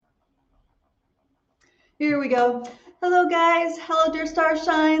Here we go. Hello, guys. Hello, dear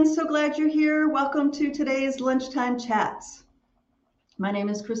Starshines. So glad you're here. Welcome to today's Lunchtime Chats. My name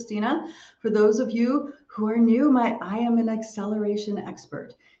is Christina. For those of you who are new, I am an acceleration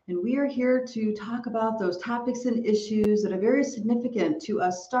expert, and we are here to talk about those topics and issues that are very significant to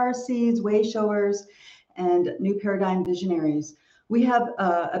us star seeds, way showers, and new paradigm visionaries. We have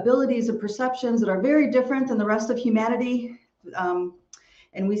abilities and perceptions that are very different than the rest of humanity.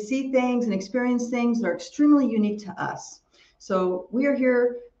 And we see things and experience things that are extremely unique to us. So we are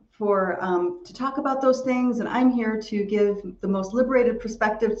here for to talk about those things, and I'm here to give the most liberated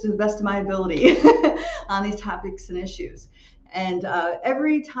perspective to the best of my ability on these topics and issues. And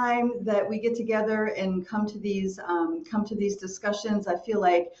every time that we get together and come to these discussions, I feel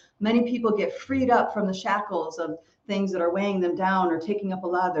like many people get freed up from the shackles of things that are weighing them down or taking up a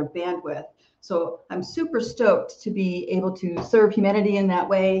lot of their bandwidth. So I'm super stoked to be able to serve humanity in that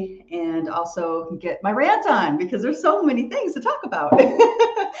way and also get my rant on because there's so many things to talk about,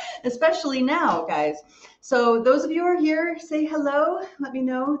 especially now, guys. So those of you who are here, say hello. Let me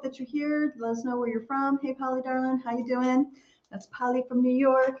know that you're here. Let us know where you're from. Hey, Polly, darling, how you doing? That's Polly from New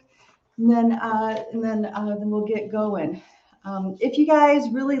York. And then we'll get going. If you guys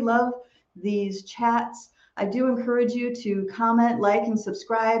really love these chats, I do encourage you to comment, like, and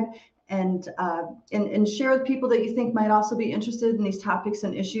subscribe. And share with people that you think might also be interested in these topics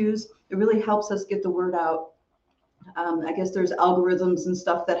and issues. It really helps us get the word out. I guess there's algorithms and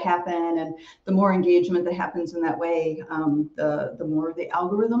stuff that happen, and the more engagement that happens in that way, the more the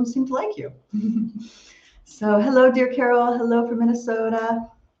algorithms seem to like you. So hello, dear Carol. Hello from Minnesota.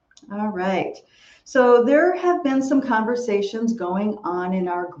 All right. So there have been some conversations going on in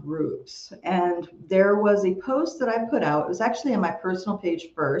our groups, and there was a post that I put out. It was actually on my personal page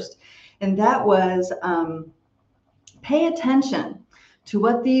first, and that was pay attention to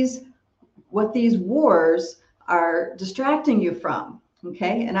what these wars are distracting you from.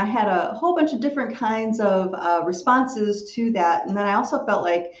 Okay, and I had a whole bunch of different kinds of responses to that, and then I also felt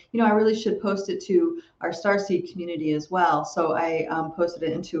like, I really should post it to our Starseed community as well. So I posted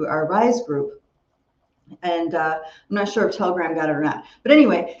it into our Rise group, and I'm not sure if Telegram got it or not. But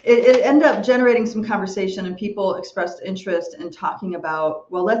anyway, it ended up generating some conversation, and people expressed interest in talking about,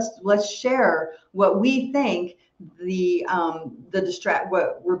 well, let's share what we think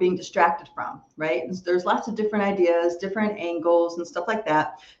what we're being distracted from, right? And so there's lots of different ideas, different angles and stuff like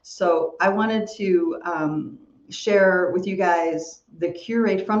that. So I wanted to share with you guys the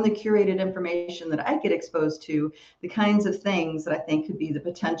curated information that I get exposed to, the kinds of things that I think could be the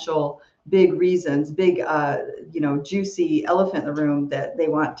potential big reasons, big juicy elephant in the room that they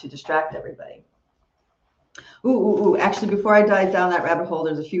want to distract everybody. Ooh. Actually, before I dive down that rabbit hole,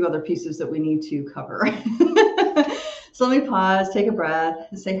 there's a few other pieces that we need to cover. So let me pause, take a breath,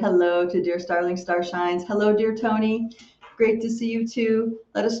 and say hello to dear Starling Starshines. Hello, dear Tony. Great to see you too.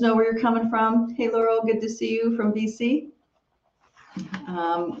 Let us know where you're coming from. Hey, Laurel, good to see you from BC. So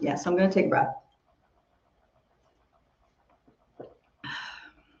I'm going to take a breath.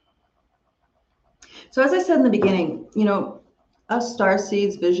 So as I said in the beginning, us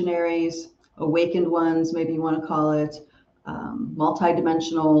starseeds, visionaries, awakened ones, maybe you want to call it,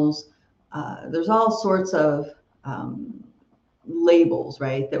 multidimensionals, there's all sorts of labels,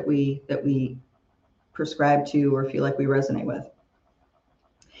 right, that we prescribe to or feel like we resonate with.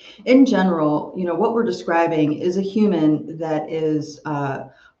 In general, what we're describing is a human that is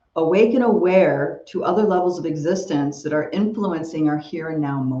awake and aware to other levels of existence that are influencing our here and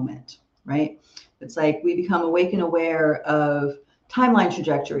now moment, right? It's like we become awake and aware of timeline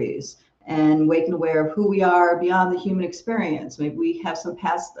trajectories and awake and aware of who we are beyond the human experience. Maybe we have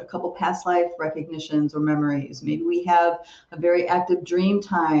a couple past life recognitions or memories. Maybe we have a very active dream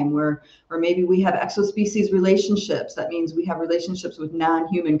time or maybe we have exospecies relationships. That means we have relationships with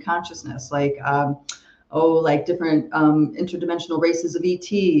non-human consciousness, like different interdimensional races of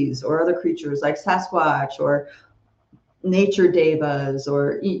ETs or other creatures like Sasquatch or nature devas,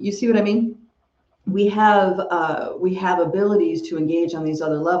 or you see what I mean? We have abilities to engage on these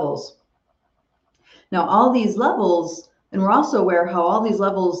other levels. Now, all these levels, and we're also aware how all these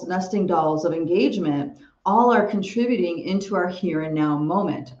levels, nesting dolls of engagement, all are contributing into our here and now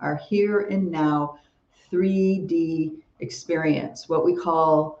moment, our here and now 3D experience, what we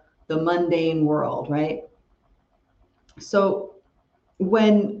call the mundane world, right? So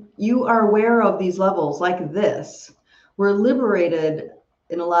when you are aware of these levels like this, we're liberated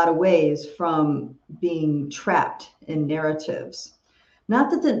in a lot of ways from being trapped in narratives.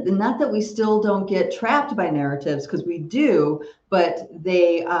 Not that we still don't get trapped by narratives, because we do, but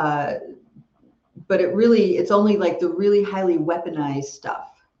it's only like the really highly weaponized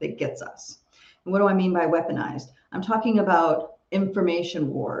stuff that gets us. And what do I mean by weaponized? I'm talking about information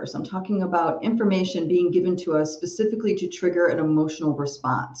wars. I'm talking about information being given to us specifically to trigger an emotional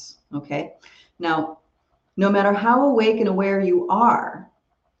response. Okay. Now, no matter how awake and aware you are,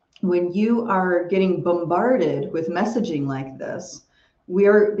 when you are getting bombarded with messaging like this,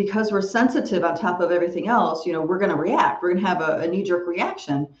 because we're sensitive on top of everything else, we're going to react. We're going to have a knee-jerk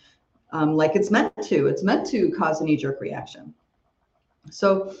reaction, like it's meant to. It's meant to cause a knee-jerk reaction.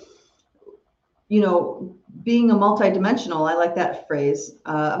 So, being a multidimensional, I like that phrase.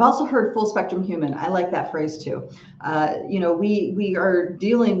 I've also heard full spectrum human. I like that phrase too. We are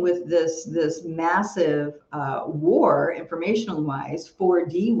dealing with this massive war, informational wise,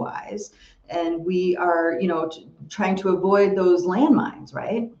 4D wise, and we are, trying to avoid those landmines,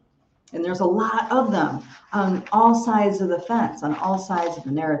 right? And there's a lot of them on all sides of the fence, on all sides of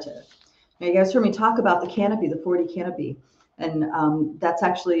the narrative. Now, you guys heard me talk about the canopy, the 4D canopy. And that's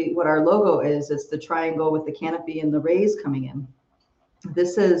actually what our logo is. It's the triangle with the canopy and the rays coming in.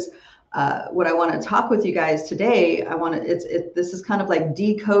 This is what I want to talk with you guys today. This is kind of like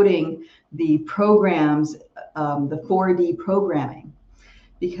decoding the programs, the 4D programming,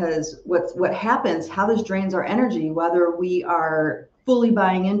 because what happens, how this drains our energy, whether we are fully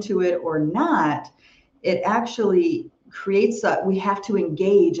buying into it or not, it actually creates we have to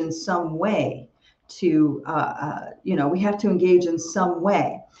engage in some way. We have to engage in some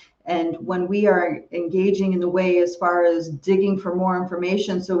way. And when we are engaging in the way as far as digging for more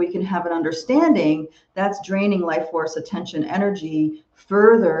information so we can have an understanding, that's draining life force, attention, energy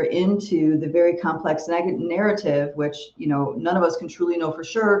further into the very complex narrative, which, none of us can truly know for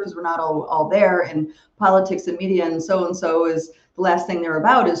sure because we're not all there. And politics and media and so is the last thing they're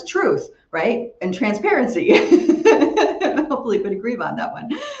about is truth, right? And transparency. Hopefully we could agree on that one.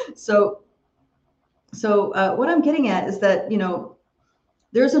 So what I'm getting at is that,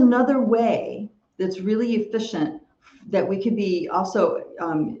 there's another way that's really efficient that we could be also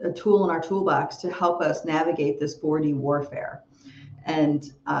a tool in our toolbox to help us navigate this 4D warfare. And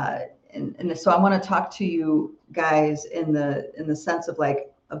so I want to talk to you guys in the sense of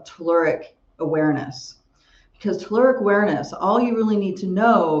telluric awareness. Because telluric awareness, all you really need to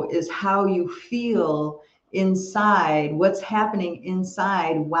know is how you feel inside, what's happening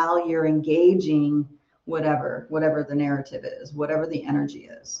inside while you're engaging whatever the narrative is, whatever the energy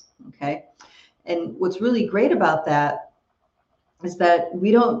is. Okay. And what's really great about that is that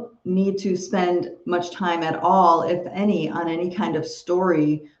we don't need to spend much time at all, if any, on any kind of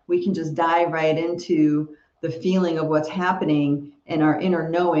story. We can just dive right into the feeling of what's happening, and our inner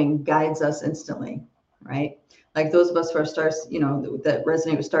knowing guides us instantly, right? Like those of us who are stars, that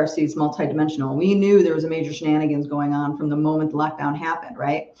resonate with starseeds, multidimensional, we knew there was a major shenanigans going on from the moment the lockdown happened,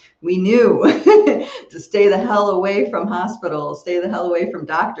 right? We knew to stay the hell away from hospitals, stay the hell away from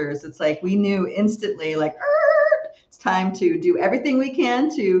doctors. It's like we knew instantly, like, it's time to do everything we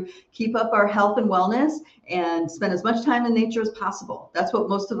can to keep up our health and wellness and spend as much time in nature as possible. That's what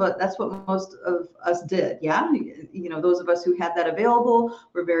most of us did. Yeah. Those of us who had that available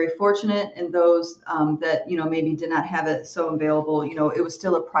were very fortunate, and those that, maybe did not have it so available, it was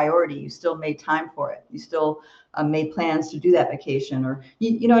still a priority. You still made time for it. You still made plans to do that vacation, or,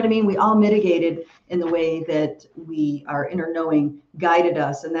 you know what I mean? We all mitigated in the way that our inner knowing guided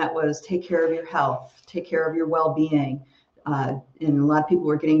us. And that was take care of your health, take care of your well-being. And a lot of people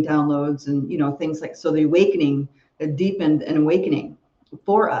were getting downloads and, things like, so the awakening deepened an awakening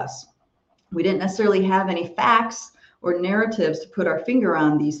for us. We didn't necessarily have any facts or narratives to put our finger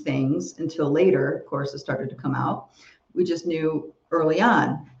on these things until later. Of course, it started to come out. We just knew early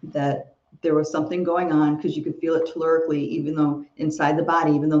on that there was something going on, because you could feel it tellurically, even though inside the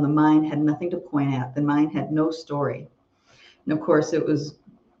body, even though the mind had nothing to point at, the mind had no story. And of course, it was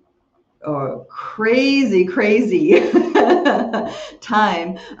crazy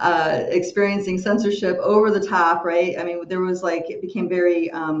time experiencing censorship over the top, right? I mean, there was it became very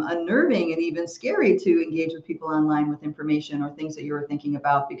unnerving and even scary to engage with people online with information or things that you were thinking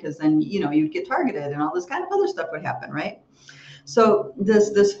about, because then, you'd get targeted and all this kind of other stuff would happen, right? So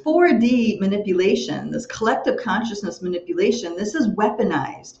this 4D manipulation, this collective consciousness manipulation, this is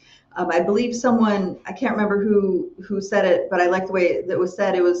weaponized. I believe someone, I can't remember who said it, but I like the way that was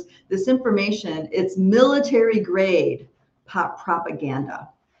said. It was this information, it's military grade propaganda.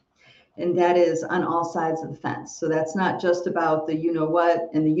 And that is on all sides of the fence. So that's not just about the you-know-what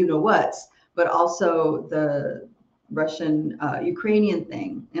and the you-know-whats, but also the Russian, Ukrainian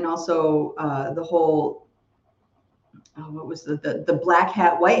thing, and also the whole what was the black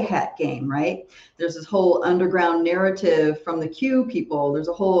hat, white hat game, right? There's this whole underground narrative from the Q people. There's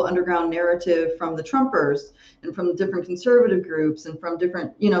a whole underground narrative from the Trumpers and from different conservative groups and from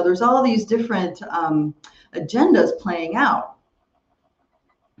different, there's all these different agendas playing out.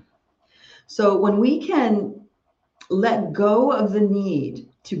 So when we can let go of the need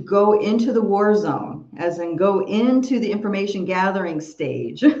to go into the war zone, as in go into the information gathering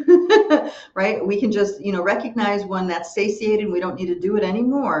stage, right? We can just, recognize when that's satiated and we don't need to do it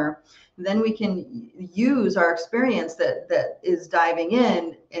anymore. Then we can use our experience that is diving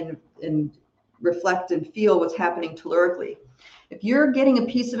in and reflect and feel what's happening tellurically. If you're getting a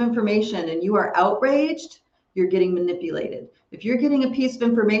piece of information and you are outraged, you're getting manipulated. If you're getting a piece of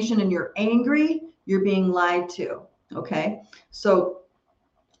information and you're angry, you're being lied to. Okay, so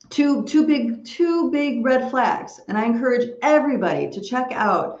two big red flags, and I encourage everybody to check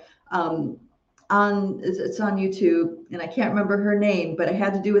out it's on YouTube, and I can't remember her name, but it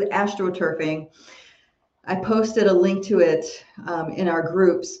had to do with astroturfing. I posted a link to it in our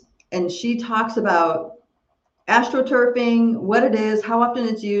groups, and she talks about astroturfing, what it is, how often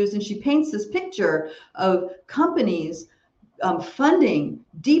it's used, and she paints this picture of companies funding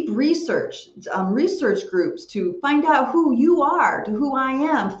deep research groups to find out who you are, to who I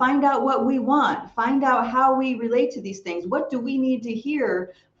am, find out what we want, find out how we relate to these things. What do we need to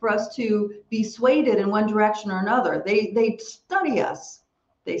hear for us to be swayed in one direction or another? They study us.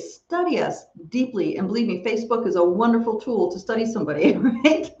 They study us deeply. And believe me, Facebook is a wonderful tool to study somebody,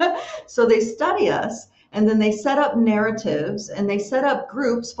 right? So they study us. And then they set up narratives and they set up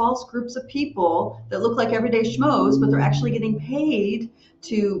groups, false groups of people that look like everyday schmoes, but they're actually getting paid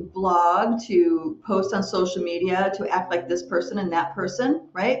to blog, to post on social media, to act like this person and that person,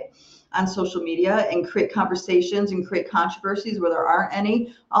 right? On social media, and create conversations and create controversies where there aren't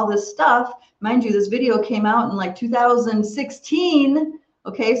any, all this stuff. Mind you, this video came out in like 2016.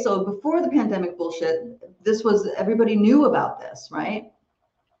 Okay, so before the pandemic bullshit, everybody knew about this, right?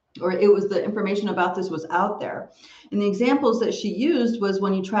 Or it was the information about this was out there. And the examples that she used was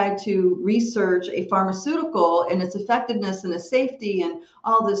when you tried to research a pharmaceutical and its effectiveness and the safety and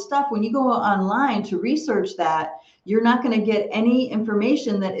all this stuff. When you go online to research that, you're not going to get any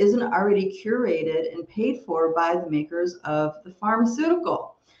information that isn't already curated and paid for by the makers of the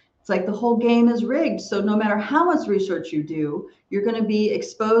pharmaceutical. It's like the whole game is rigged. So no matter how much research you do, you're going to be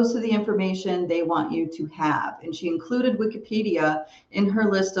exposed to the information they want you to have. And she included Wikipedia in her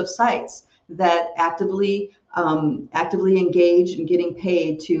list of sites that actively engage in getting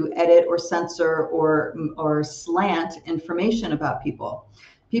paid to edit or censor or slant information about people.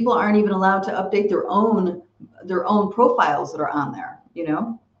 People aren't even allowed to update their own profiles that are on there,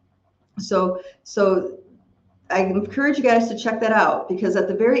 So I encourage you guys to check that out, because at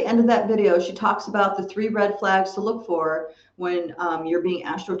the very end of that video, she talks about the 3 red flags to look for when you're being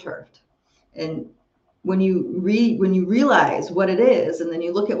astroturfed. And when you realize what it is, and then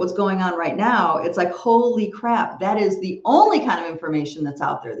you look at what's going on right now, it's like, holy crap, that is the only kind of information that's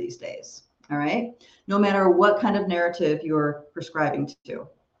out there these days. All right. No matter what kind of narrative you're prescribing to.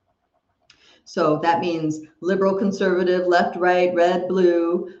 So that means liberal, conservative, left, right, red,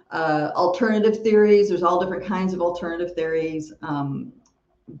 blue, alternative theories. There's all different kinds of alternative theories.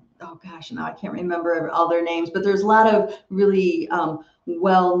 Oh gosh, now I can't remember all their names, but there's a lot of really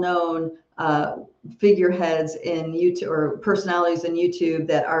well-known figureheads in YouTube, or personalities in YouTube,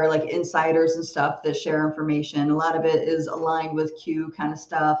 that are like insiders and stuff that share information. A lot of it is aligned with Q kind of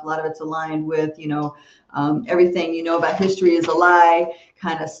stuff. A lot of it's aligned with, everything you know about history is a lie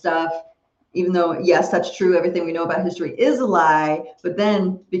kind of stuff. Even though, yes, that's true, everything we know about history is a lie, but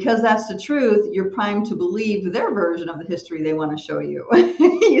then because that's the truth, you're primed to believe their version of the history they want to show you.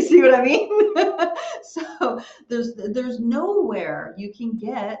 You see what I mean? So there's nowhere you can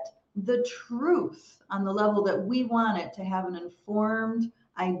get the truth on the level that we want it, to have an informed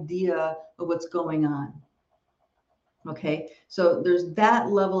idea of what's going on. Okay, so there's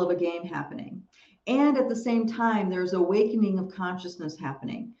that level of a game happening. And at the same time, there's awakening of consciousness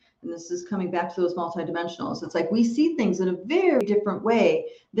happening. And this is coming back to those multidimensionals. It's like we see things in a very different way.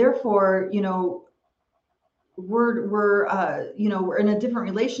 Therefore, we're in a different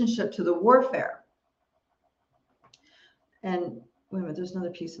relationship to the warfare. And wait a minute, there's another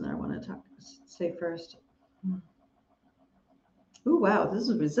piece in there I want to say first. Oh wow, this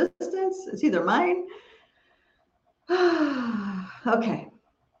is resistance. It's either mine. Okay.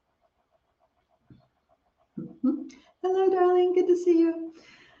 Hello, darling. Good to see you.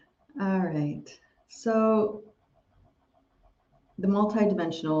 All right. So the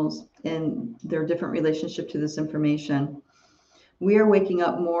multidimensionals and their different relationship to this information. we are waking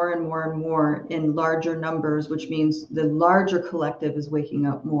up more and more and more in larger numbers, which means the larger collective is waking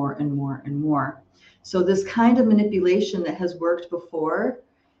up more and more and more. So this kind of manipulation that has worked before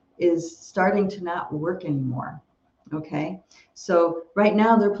is starting to not work anymore. Okay, so right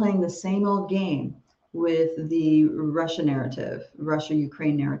now they're playing the same old game with the Russia narrative,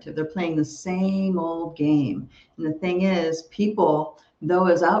 Russia-Ukraine narrative. They're playing the same old game. And the thing is, people, though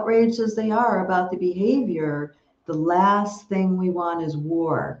as outraged as they are about the behavior, the last thing we want is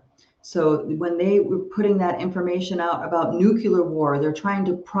war. So when they were putting that information out about nuclear war, they're trying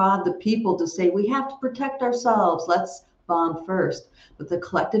to prod the people to say, we have to protect ourselves. Let's bomb first. But the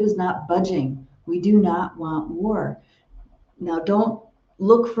collective is not budging. We do not want war. Now, don't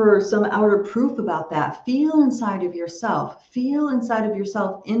look for some outer proof about that. Feel inside of yourself. Feel inside of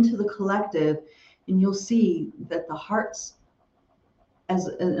yourself into the collective, and you'll see that the hearts, as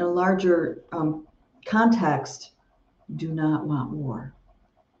in a larger context, do not want war.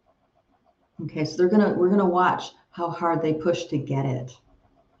 Okay, so we're gonna watch how hard they push to get it.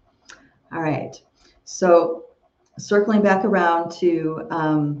 All right, so circling back around to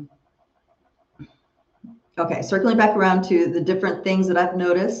circling back around to the different things that I've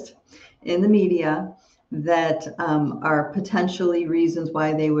noticed in the media that are potentially reasons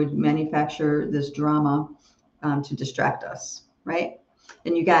why they would manufacture this drama to distract us, right?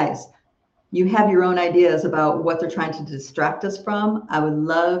 And you guys, you have your own ideas about what they're trying to distract us from. I would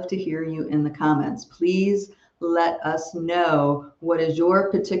love to hear you in the comments. Please let us know what is your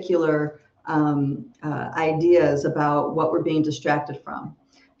particular ideas about what we're being distracted from.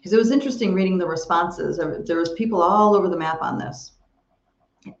 Because it was interesting reading the responses. There was people all over the map on this.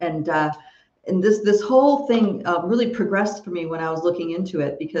 And this whole thing really progressed for me when I was looking into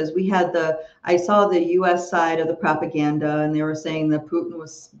it, because I saw the US side of the propaganda, and they were saying that Putin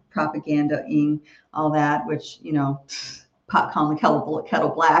was propagandaing all that, which, you know, pot calling the kettle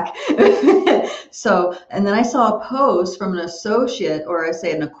black. So, and then I saw a post from an associate, or I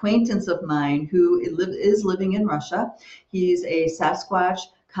say an acquaintance of mine, who is living in Russia. He's a Sasquatch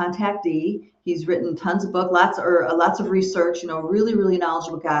contactee. He's written tons of books, lots of research, you know, really, really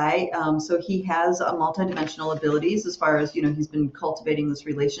knowledgeable guy. So he has a multidimensional abilities as far as, you know, he's been cultivating this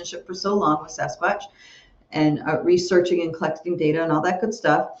relationship for so long with Sasquatch and researching and collecting data and all that good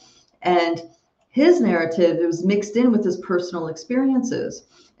stuff. And his narrative, it was mixed in with his personal experiences.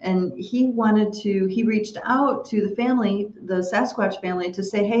 And he reached out to the family, the Sasquatch family, to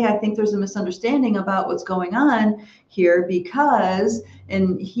say, hey, I think there's a misunderstanding about what's going on here, because,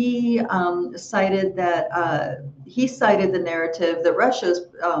 and he cited the narrative that Russia's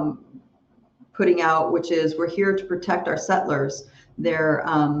putting out, which is, we're here to protect our settlers. They're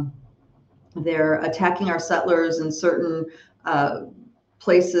attacking our settlers in certain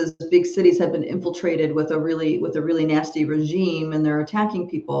places. Big cities have been infiltrated with a really nasty regime, and they're attacking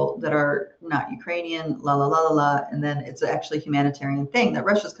people that are not Ukrainian, and then it's actually a humanitarian thing that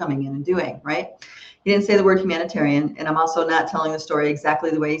Russia's coming in and doing, right? He didn't say the word humanitarian, and I'm also not telling the story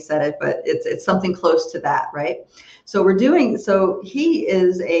exactly the way he said it, but it's something close to that, right? So he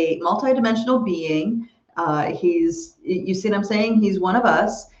is a multidimensional being. You see what I'm saying? He's one of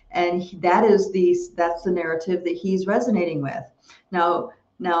us, and that's the narrative that he's resonating with. Now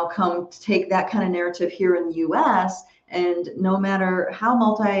come take that kind of narrative here in the US, and no matter how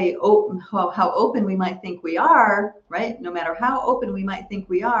open we might think we are, right? No matter how open we might think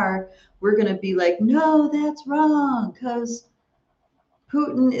we are, we're going to be like, no, that's wrong, because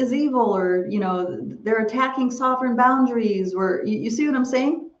Putin is evil, or, you know, they're attacking sovereign boundaries, or you see what I'm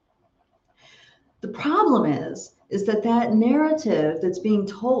saying? The problem is that narrative that's being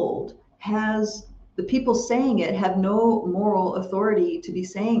told has the people saying it have no moral authority to be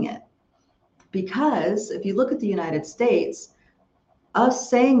saying it. Because if you look at the United States, us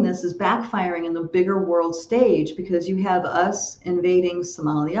saying this is backfiring in the bigger world stage, because you have us invading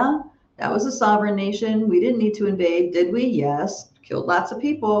Somalia. That was a sovereign nation. We didn't need to invade, did we? Yes. Killed lots of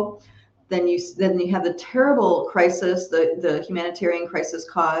people. Then you have the terrible crisis, the humanitarian crisis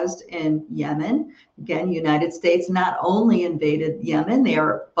caused in Yemen. Again, United States not only invaded Yemen, they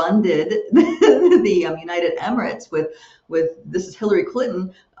are funded the United Emirates with this is Hillary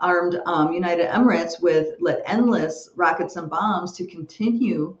Clinton armed United Emirates with endless rockets and bombs to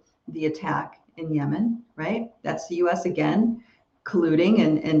continue the attack in Yemen, right? That's the U.S. again, colluding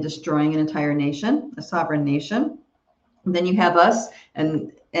and destroying an entire nation, a sovereign nation. And then you have us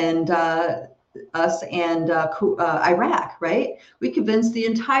and Iraq, right? We convinced the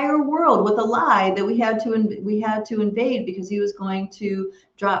entire world with a lie that we had to invade because he was going to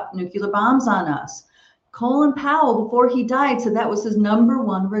drop nuclear bombs on us. Colin Powell, before he died, said that was his number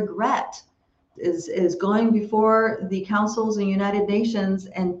one regret. is going before the councils and United Nations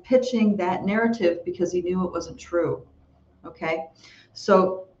and pitching that narrative because he knew it wasn't true. Okay,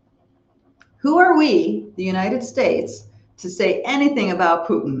 so who are we, the United States, to say anything about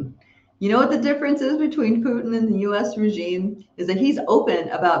Putin? You know what the difference is between Putin and the US regime is that he's open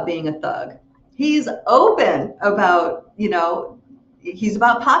about being a thug. He's open about, he's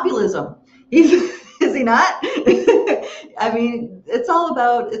about populism. Is he not? I mean, it's all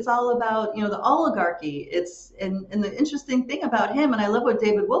about, the oligarchy. And the interesting thing about him, and I love what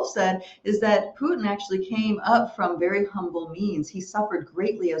David Wolf said, is that Putin actually came up from very humble means. He suffered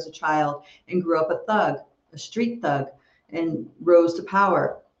greatly as a child and grew up a thug, a street thug, and rose to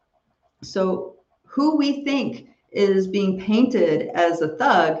power. So who we think is being painted as a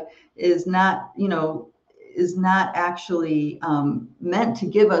thug is not, is not actually meant to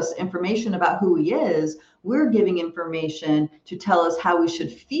give us information about who he is. We're giving information to tell us how we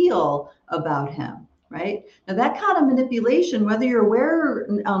should feel about him, right? Now that kind of manipulation, whether you're aware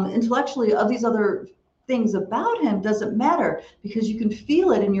intellectually of these other things about him, doesn't matter, because you can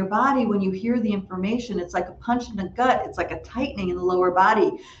feel it in your body when you hear the information. It's like a punch in the gut. It's like a tightening in the lower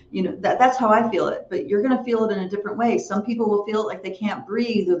body. That's how I feel it, but you're going to feel it in a different way. Some people will feel it like they can't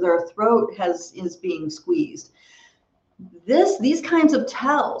breathe, or their throat is being squeezed. These kinds of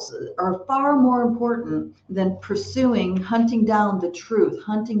tells are far more important than hunting down the truth,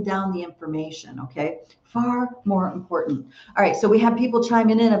 hunting down the information. Okay, far more important. All right, so we have people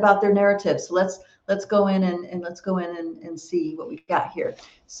chiming in about their narratives. So let's go in and see what we've got here.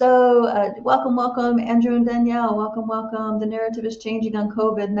 So welcome, Andrew and Danielle. Welcome. The narrative is changing on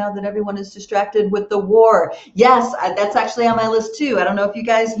COVID now that everyone is distracted with the war. Yes, that's actually on my list too. I don't know if you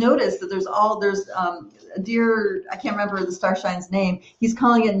guys noticed that there's dear, I can't remember the Starshine's name. He's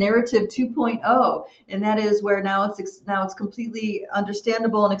calling it narrative 2.0, and that is where now it's completely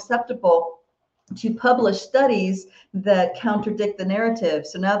understandable and acceptable to publish studies that contradict the narrative.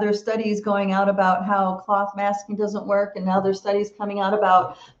 So now there's studies going out about how cloth masking doesn't work, and now there's studies coming out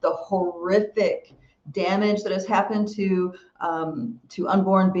about the horrific damage that has happened to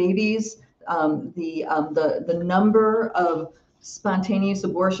unborn babies. The number of spontaneous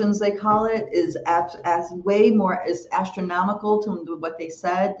abortions, they call it, is astronomical to what they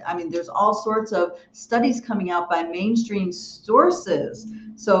said. I mean, there's all sorts of studies coming out by mainstream sources.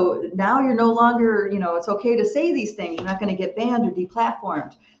 So now you're no longer, it's okay to say these things. You're not going to get banned or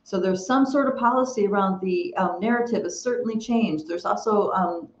deplatformed. So there's some sort of policy around the narrative has certainly changed. There's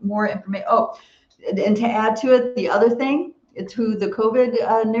also more information. Oh, and to add to it, the other thing to the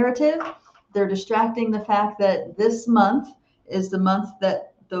COVID narrative, they're distracting the fact that this month is the month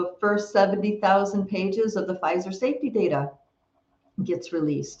that the first 70,000 pages of the Pfizer safety data gets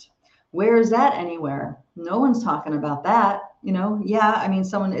released. Where is that anywhere? No one's talking about that. Yeah, I mean,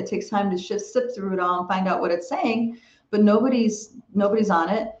 it takes time to sift through it all and find out what it's saying, but nobody's on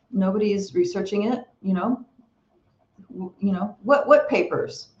it. Nobody's researching it. What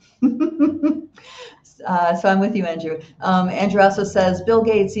papers? So I'm with you, Andrew. Andrew also says, Bill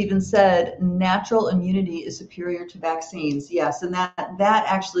Gates even said natural immunity is superior to vaccines. Yes, and that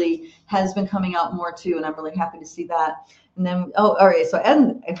actually has been coming out more too, and I'm really happy to see that. And then, all right, so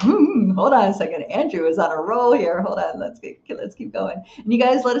hold on a second. Andrew is on a roll here. Hold on, let's keep going. And you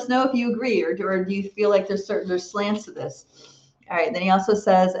guys let us know if you agree, or do you feel like there's slants to this? All right, then he also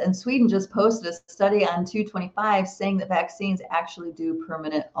says, and Sweden just posted a study on 225 saying that vaccines actually do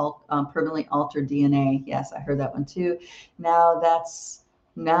permanently alter DNA. Yes, I heard that one too. Now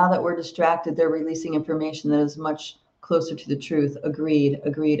that we're distracted, they're releasing information that is much closer to the truth. Agreed.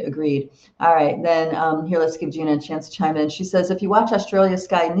 All right, then here, let's give Gina a chance to chime in. She says, if you watch Australia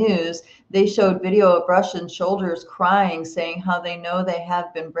Sky News, they showed video of Russian soldiers crying, saying how they know they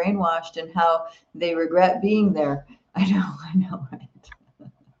have been brainwashed and how they regret being there. I know,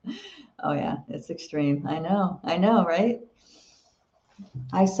 right? Oh yeah, it's extreme. I know, right?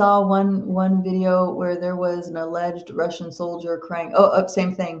 I saw one video where there was an alleged Russian soldier crying. Oh,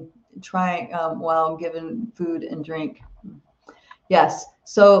 same thing, trying while given food and drink. Yes,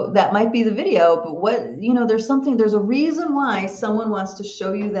 so that might be the video, but there's a reason why someone wants to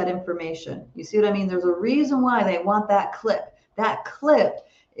show you that information. You see what I mean? There's a reason why they want that clip. That clip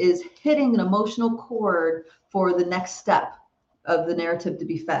is hitting an emotional chord for the next step of the narrative to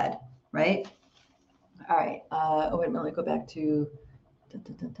be fed, right? All right. Wait a minute. Let me go back to.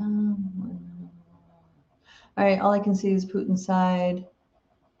 All right. All I can see is Putin's side.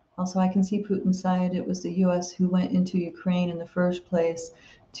 Also, I can see Putin's side. It was the U.S. who went into Ukraine in the first place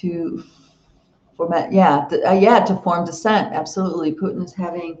to form dissent. Absolutely. Putin is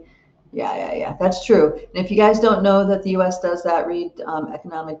having. Yeah. That's true. And if you guys don't know that the U.S. does that, read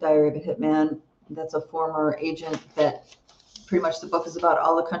Economic Diary of a Hitman. That's a former agent that pretty much the book is about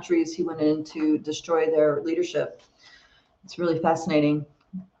all the countries he went in to destroy their leadership. It's really fascinating.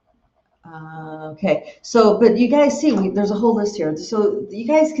 Okay, so, but you guys see, there's a whole list here. So you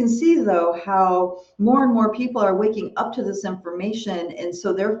guys can see, though, how more and more people are waking up to this information. And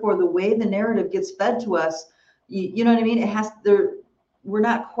so therefore, the way the narrative gets fed to us, you know what I mean? We're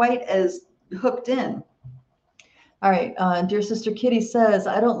not quite as hooked in. All right, dear Sister Kitty says,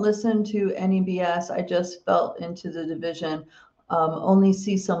 I don't listen to any BS. I just felt into the division. Only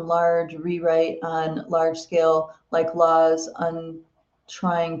see some large rewrite on large scale, like laws on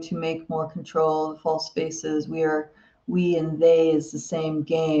trying to make more control of false spaces. We and they is the same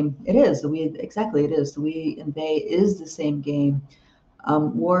game. It is. Exactly, it is. The we and they is the same game.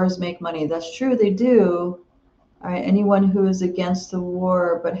 Wars make money. That's true, they do. All right, anyone who is against the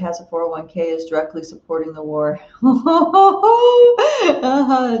war but has a 401k is directly supporting the war.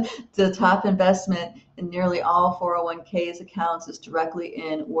 The top investment in nearly all 401ks accounts is directly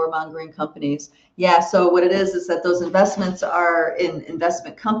in warmongering companies. Yeah, so what it is that those investments are in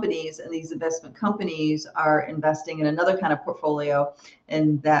investment companies, and these investment companies are investing in another kind of portfolio,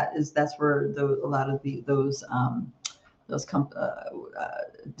 and that's where a lot of those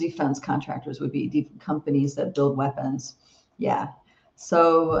defense contractors would be companies that build weapons. Yeah.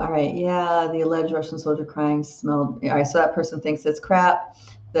 So, all right. Yeah. The alleged Russian soldier crying smelled. All right. So that person thinks it's crap.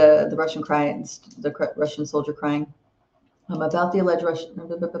 The Russian soldier crying. About the alleged Russian.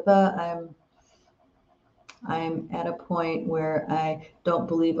 I'm at a point where I don't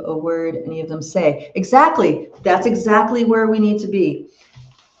believe a word any of them say. Exactly. That's exactly where we need to be.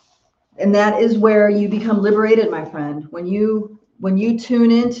 And that is where you become liberated, my friend. When you tune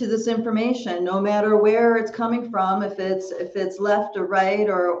into this information, no matter where it's coming from, if it's left or right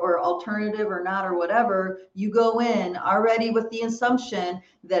or alternative or not or whatever, you go in already with the assumption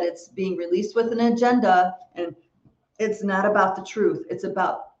that it's being released with an agenda, and it's not about the truth. It's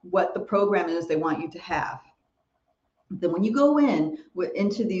about what the program is they want you to have. Then when you go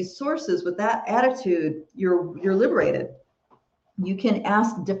into these sources with that attitude, you're liberated. You can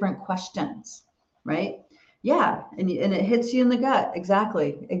ask different questions, right? Yeah, and it hits you in the gut.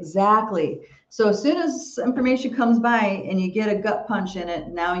 Exactly. So as soon as information comes by and you get a gut punch in it,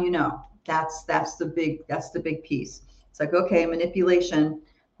 now you know. That's the big piece. It's like, okay, manipulation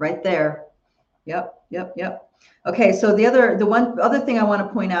right there. Yep. Okay, so the one other thing I want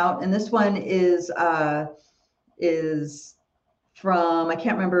to point out, and this one is from, I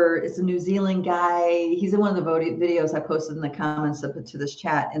can't remember, it's a New Zealand guy. He's in one of the videos I posted in the comments to this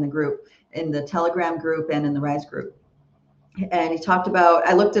chat in the group, in the Telegram group and in the Rise group. And he talked about,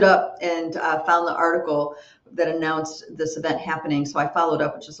 I looked it up and found the article that announced this event happening. So I followed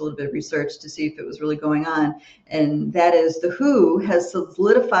up with just a little bit of research to see if it was really going on. And that is, the WHO has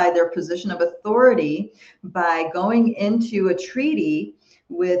solidified their position of authority by going into a treaty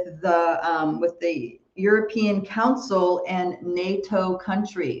with the European Council and NATO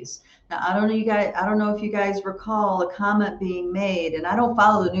countries. Now, I don't know if you guys recall a comment being made, and I don't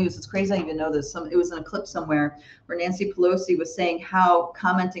follow the news. It's crazy I even know this. It was in a clip somewhere where Nancy Pelosi was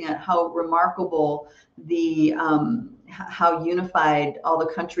commenting on how remarkable how unified all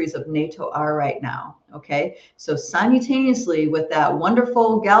the countries of NATO are right now. Okay, so simultaneously with that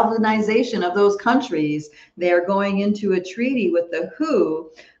wonderful galvanization of those countries, they are going into a treaty with the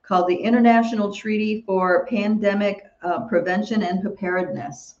WHO called the International Treaty for Pandemic Prevention and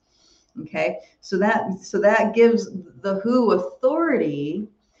Preparedness. Okay, so that gives the WHO authority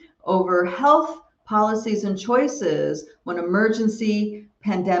over health policies and choices when emergency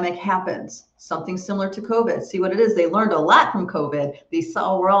pandemic happens. Something similar to COVID. See what it is? They learned a lot from COVID. They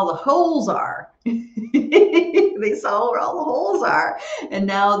saw where all the holes are. They saw where all the holes are, and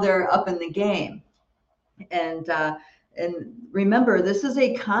now they're up in the game. And remember, this is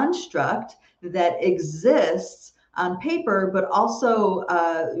a construct that exists on paper, but also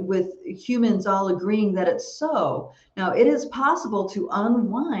with humans all agreeing that it's so. Now, it is possible to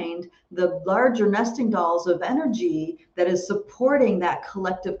unwind the larger nesting dolls of energy that is supporting that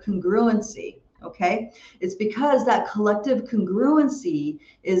collective congruency. Okay, it's because that collective congruency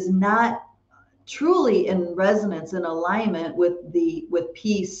is not truly in resonance and alignment with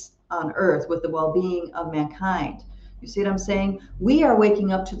peace on earth, with the well-being of mankind. You see what I'm saying? We are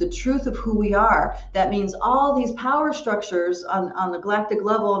waking up to the truth of who we are. That means all these power structures on the galactic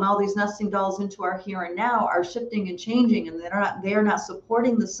level and all these nesting dolls into our here and now are shifting and changing, and they are not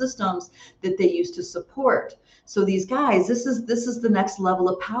supporting the systems that they used to support. So these guys, this is the next level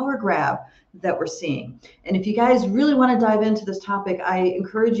of power grab that we're seeing. And if you guys really want to dive into this topic, I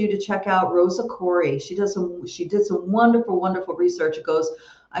encourage you to check out Rosa Koire. She did some wonderful research. It goes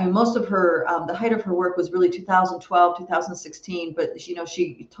I mean, most of her, the height of her work was really 2012, 2016, but you know,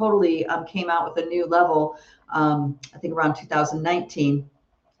 she totally came out with a new level, I think around 2019,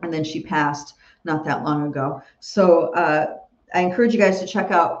 and then she passed not that long ago. So I encourage you guys to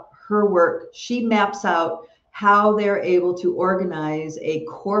check out her work. She maps out how they're able to organize a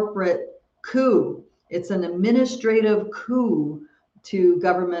corporate coup. It's an administrative coup to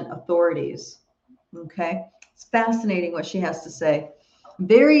government authorities. Okay. It's fascinating what she has to say.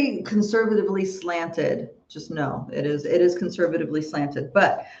 Very conservatively slanted. Just know it is conservatively slanted,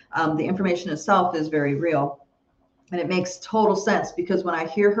 but the information itself is very real. And it makes total sense because when I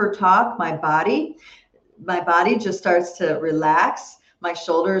hear her talk, my body just starts to relax. My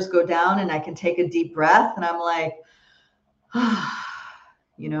shoulders go down and I can take a deep breath and I'm like,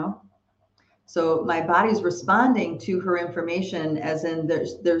 you know, so my body's responding to her information as in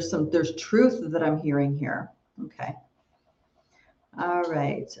there's truth that I'm hearing here. Okay. All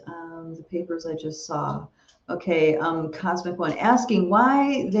right. The papers I just saw. Okay. Cosmic One asking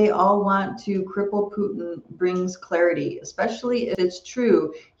why they all want to cripple Putin brings clarity, especially if it's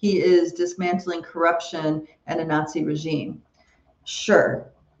true he is dismantling corruption and a Nazi regime.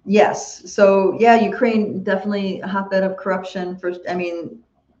 Sure. Yes. So yeah, Ukraine definitely a hotbed of corruption. First, I mean,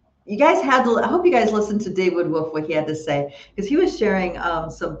 you guys had to, I hope you guys listened to David Wolf, what he had to say, because he was sharing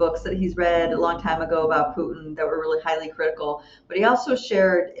some books that he's read a long time ago about Putin that were really highly critical. But he also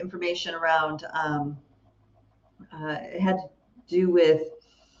shared information around, it had to do with,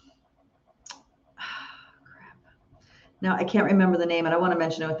 crap. Now I can't remember the name. I don't want to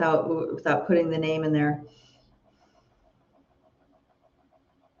mention it without putting the name in there.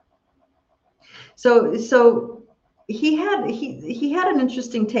 So he had an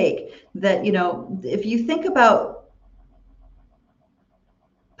interesting take that, you know, if you think about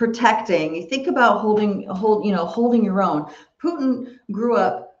protecting, you think about holding your own. Putin grew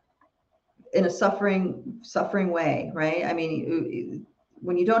up in a suffering way, right? I mean,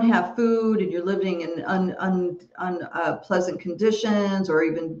 when you don't have food and you're living in unpleasant conditions or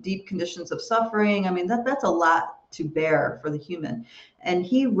even deep conditions of suffering, I mean, that's a lot to bear for the human. And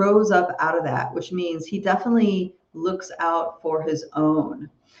he rose up out of that, which means he definitely looks out for his own.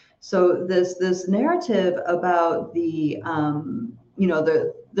 So this narrative about they're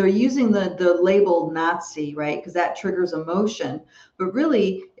using the label Nazi, right? Because that triggers emotion. But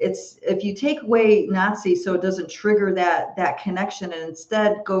really, it's if you take away Nazi so it doesn't trigger that connection and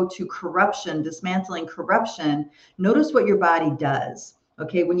instead go to corruption, dismantling corruption, notice what your body does.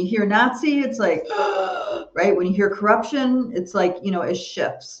 Okay, when you hear Nazi, it's like, right? When you hear corruption, it's like, it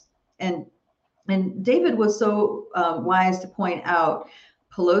shifts. And David was so wise to point out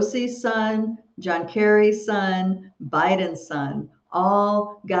Pelosi's son, John Kerry's son, Biden's son,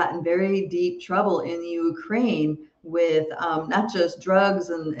 all got in very deep trouble in Ukraine with not just drugs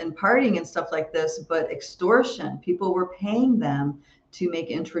and partying and stuff like this, but extortion. People were paying them to make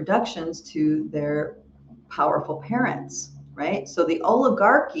introductions to their powerful parents, right? So the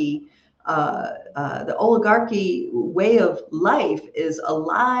oligarchy way of life is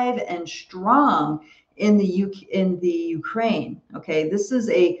alive and strong in the Ukraine. Okay, this is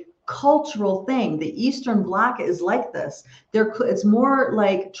a cultural thing. The Eastern Bloc is like this. It's more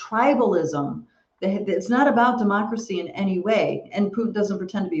like tribalism. It's not about democracy in any way. And Putin doesn't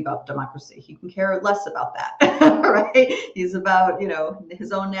pretend to be about democracy. He can care less about that, right? He's about,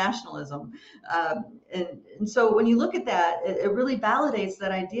 his own nationalism. And so when you look at that, it really validates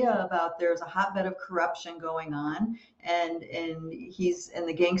that idea about there's a hotbed of corruption going on, and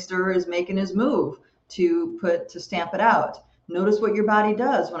the gangster is making his move to stamp it out. Notice what your body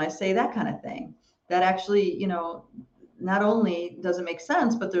does when I say that kind of thing. That actually, not only does it make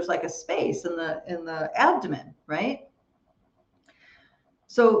sense, but there's like a space in the abdomen, right?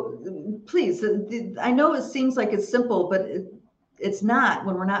 So please, I know it seems like it's simple, but it's not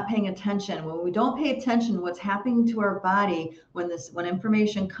when we're not paying attention. When we don't pay attention to what's happening to our body, when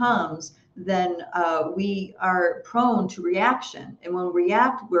information comes, then we are prone to reaction. And when we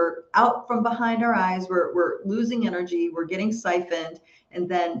react, we're out from behind our eyes, we're losing energy, we're getting siphoned. And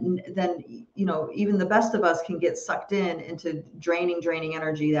then even the best of us can get sucked into draining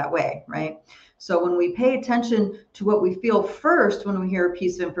energy that way, right? So when we pay attention to what we feel first, when we hear a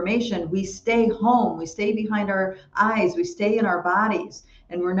piece of information, we stay home, we stay behind our eyes, we stay in our bodies,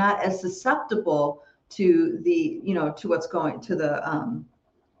 and we're not as susceptible to to what's going to the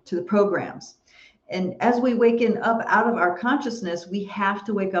programs. And as we waken up out of our consciousness, we have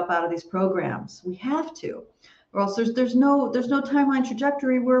to wake up out of these programs. We have to, or else there's no timeline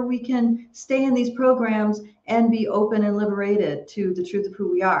trajectory where we can stay in these programs and be open and liberated to the truth of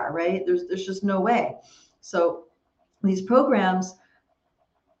who we are, right? There's just no way. So these programs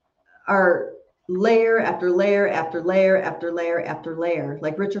are layer after layer after layer after layer after layer.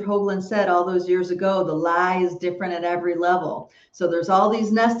 Like Richard Hoagland said all those years ago, the lie is different at every level. So there's all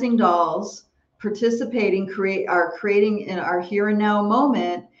these nesting dolls participating, creating in our here and now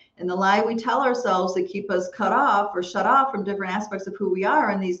moment. And the lie we tell ourselves that keep us cut off or shut off from different aspects of who we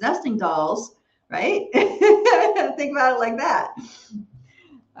are in these nesting dolls, right? Think about it like that.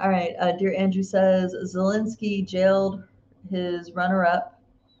 All right. Dear Andrew says Zelensky jailed his runner-up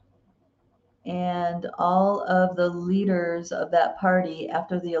and all of the leaders of that party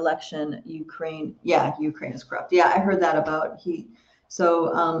after the election. Ukraine is corrupt. Yeah, I heard that about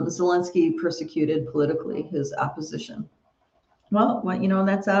Zelensky persecuted politically his opposition. Well,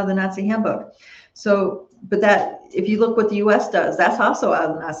 that's out of the Nazi handbook. So, but that, if you look what the U.S. does, that's also out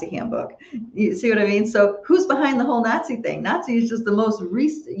of the Nazi handbook. You see what I mean? So who's behind the whole Nazi thing? Nazi is just the most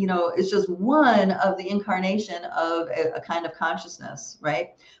recent, it's just one of the incarnation of a kind of consciousness,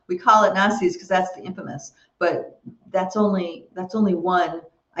 right? We call it Nazis because that's the infamous, but that's only one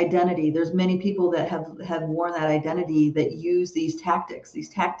identity. There's many people that have worn that identity that use these tactics. These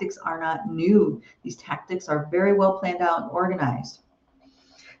tactics are not new. These tactics are very well planned out and organized.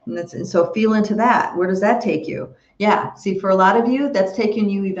 And so feel into that. Where does that take you? Yeah. See, for a lot of you, that's taking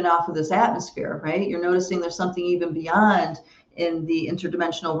you even off of this atmosphere, right? You're noticing there's something even beyond in the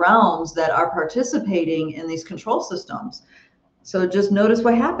interdimensional realms that are participating in these control systems. So just notice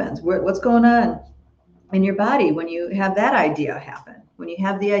what happens. What's going on in your body when you have that idea happen, when you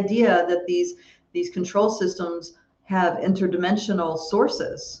have the idea that these control systems have interdimensional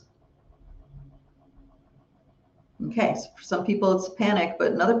sources. Okay, so for some people it's panic,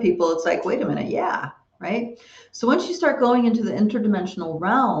 but in other people it's like, wait a minute, yeah, right? So once you start going into the interdimensional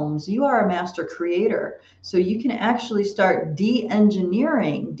realms, you are a master creator. So you can actually start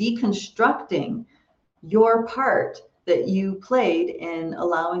de-engineering, deconstructing your part that you played in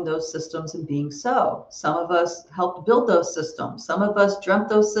allowing those systems and being so. Some of us helped build those systems. Some of us dreamt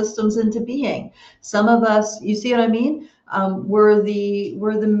those systems into being. Some of us, you see what I mean? We're the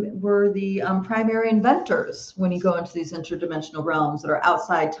primary inventors when you go into these interdimensional realms that are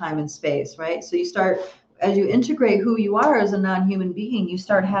outside time and space, right? So you start, as you integrate who you are as a non-human being, you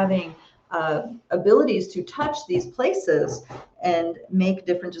start having abilities to touch these places and make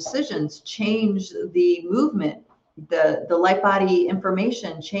different decisions, change the movement, the light body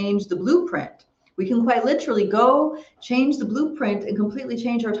information, change the blueprint. We can quite literally go change the blueprint and completely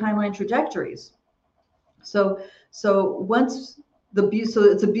change our timeline trajectories. So it's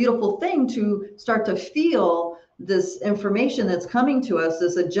a beautiful thing to start to feel this information that's coming to us,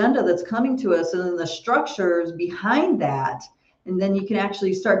 this agenda that's coming to us, and then the structures behind that. And then you can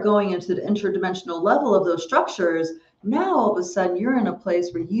actually start going into the interdimensional level of those structures. Now, all of a sudden, you're in a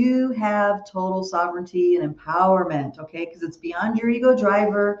place where you have total sovereignty and empowerment, okay? Because it's beyond your ego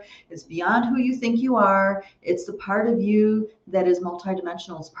driver. It's beyond who you think you are. It's the part of you that is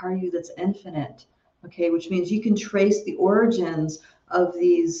multidimensional. It's part of you that's infinite, okay? Which means you can trace the origins of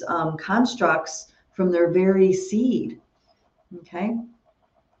these constructs from their very seed, okay?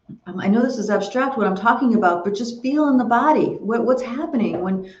 I know this is abstract what I'm talking about, but just feel in the body what's happening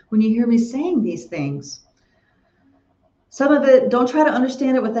when you hear me saying these things. Some of it, don't try to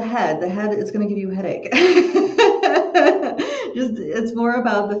understand it with the head. The head is going to give you a headache. It's more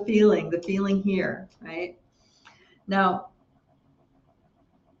about the feeling here, right? Now,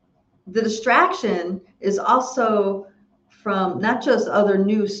 the distraction is also from not just other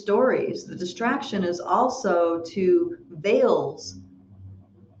news stories. The distraction is also to veils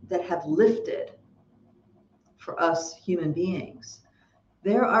that have lifted for us human beings.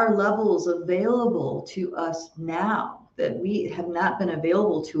 There are levels available to us now that we have not been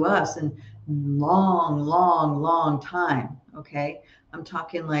available to us in long time, okay? I'm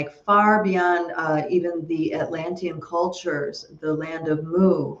talking like far beyond even the Atlantean cultures, the land of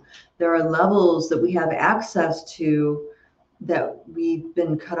Mu. There are levels that we have access to that we've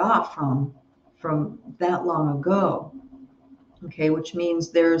been cut off from that long ago, okay? Which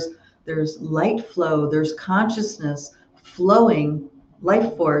means there's light flow, there's consciousness flowing,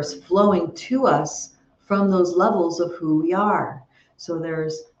 life force flowing to us from those levels of who we are. So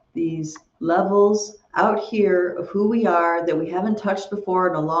there's these levels out here of who we are that we haven't touched before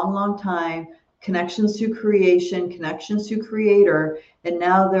in a long time, connections to creation, connections to creator, and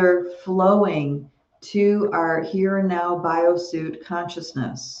now they're flowing to our here and now biosuit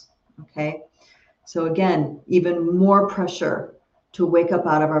consciousness, okay? So again, even more pressure to wake up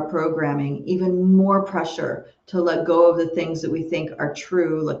out of our programming, even more pressure to let go of the things that we think are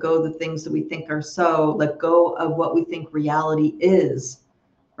true, let go of the things that we think are so, let go of what we think reality is,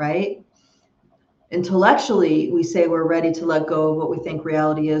 right? Intellectually, we say we're ready to let go of what we think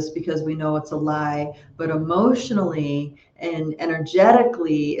reality is because we know it's a lie. But emotionally and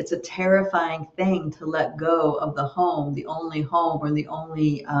energetically, it's a terrifying thing to let go of the home, the only home, or the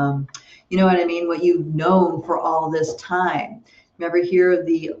only, you know what I mean? What you've known for all this time. You ever hear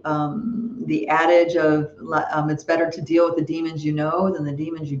the adage of it's better to deal with the demons you know than the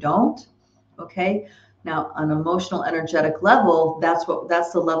demons you don't? Okay. Now, on an emotional, energetic level, that's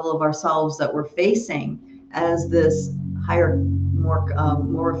the level of ourselves that we're facing as this higher,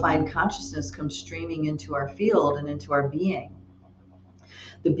 more refined consciousness comes streaming into our field and into our being.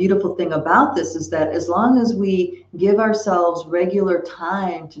 The beautiful thing about this is that as long as we give ourselves regular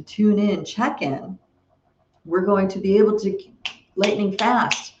time to tune in, check in, we're going to be able to, lightning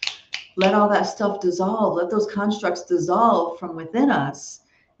fast, let all that stuff dissolve, let those constructs dissolve from within us.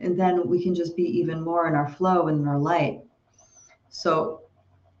 And then we can just be even more in our flow and in our light. So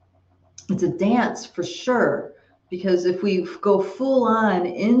it's a dance for sure, because if we go full on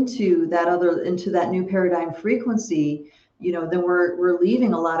into that new paradigm frequency, you know, then we're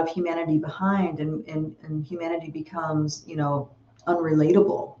leaving a lot of humanity behind, and humanity becomes, you know,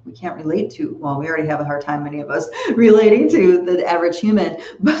 unrelatable. We can't relate to, well, we already have a hard time, many of us, relating to the average human,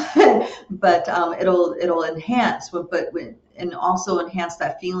 but it'll enhance, and also enhance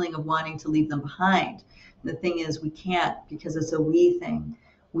that feeling of wanting to leave them behind. And the thing is, we can't, because it's a we thing.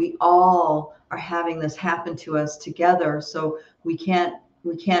 We all are having this happen to us together, so we can't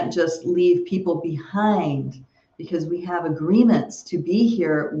just leave people behind, because we have agreements to be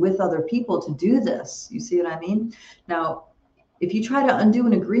here with other people to do this. You see what I mean? Now, if you try to undo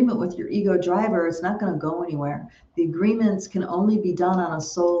an agreement with your ego driver, it's not going to go anywhere. The agreements can only be done on a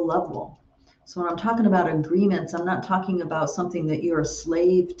soul level. So when I'm talking about agreements, I'm not talking about something that you're a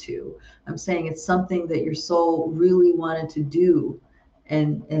slave to. I'm saying it's something that your soul really wanted to do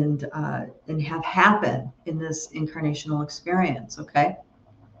and have happen in this incarnational experience. Okay.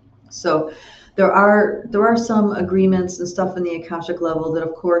 So there are some agreements and stuff in the Akashic level that,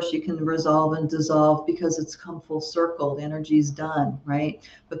 of course, you can resolve and dissolve because it's come full circle. The energy's done, right?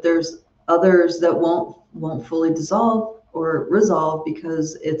 But there's others that won't fully dissolve or resolve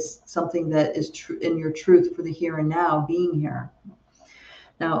because it's something that is true in your truth for the here and now, being here.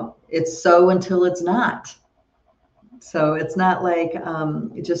 Now, it's so until it's not. So it's not like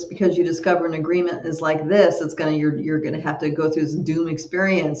just because you discover an agreement is like this, you're gonna have to go through this doom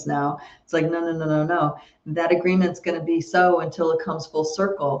experience now. It's like no. That agreement's gonna be so until it comes full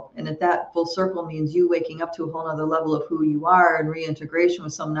circle, and if that full circle means you waking up to a whole nother level of who you are and reintegration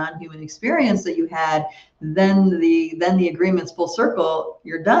with some non-human experience that you had, then the agreement's full circle.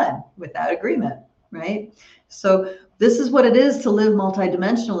 You're done with that agreement, right? So this is what it is to live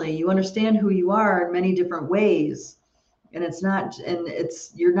multidimensionally. You understand who you are in many different ways. And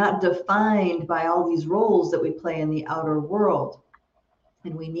you're not defined by all these roles that we play in the outer world.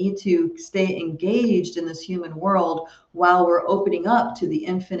 And we need to stay engaged in this human world while we're opening up to the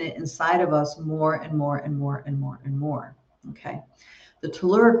infinite inside of us more and more and more and more and more. Okay. The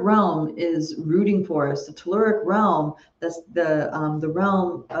telluric realm is rooting for us. The telluric realm, that's the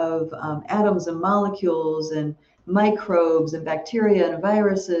realm of atoms and molecules and microbes and bacteria and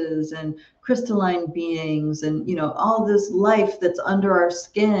viruses and crystalline beings, and, you know, all this life that's under our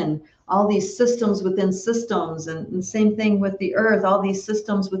skin, all these systems within systems, and the same thing with the earth, all these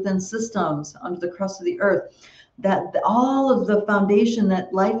systems within systems under the crust of the earth. That all of the foundation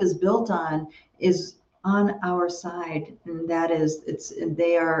that life is built on is on our side, and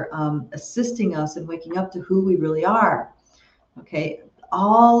they are assisting us in waking up to who we really are. Okay,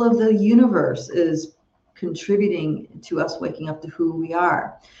 all of the universe is contributing to us waking up to who we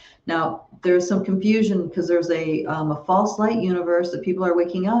are. Now, there's some confusion because there's a false light universe that people are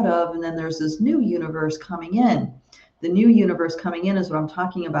waking out of, and then there's this new universe coming in. The new universe coming in is what I'm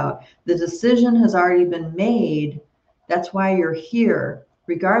talking about. The decision has already been made. That's why you're here,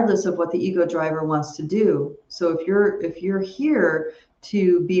 regardless of what the ego driver wants to do. So if you're here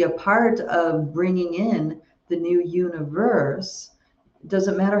to be a part of bringing in the new universe, it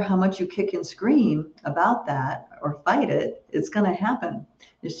doesn't matter how much you kick and scream about that or fight it, it's going to happen.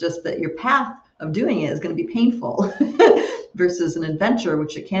 It's just that your path of doing it is going to be painful versus an adventure,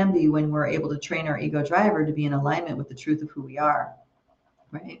 which it can be when we're able to train our ego driver to be in alignment with the truth of who we are,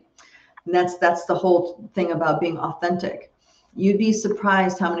 right? And that's the whole thing about being authentic. You'd be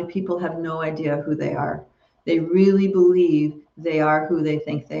surprised how many people have no idea who they are. They really believe they are who they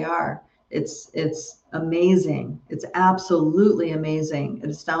think they are. It's amazing. It's absolutely amazing. It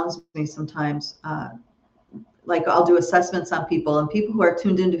astounds me sometimes. Like I'll do assessments on people, and people who are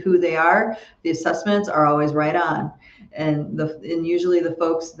tuned into who they are, the assessments are always right on. And usually the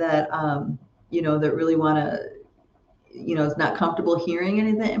folks that that really want to, is not comfortable hearing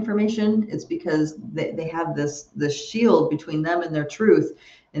any of that information. It's because they have this shield between them and their truth,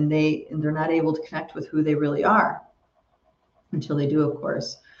 and they're not able to connect with who they really are until they do, of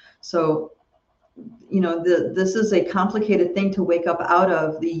course. So, this is a complicated thing to wake up out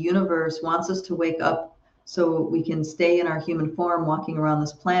of. The universe wants us to wake up so we can stay in our human form, walking around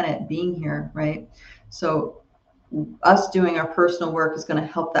this planet, being here, right? So us doing our personal work is going to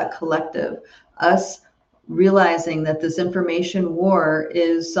help that collective. Us realizing that this information war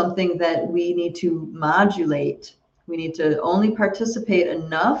is something that we need to modulate. We need to only participate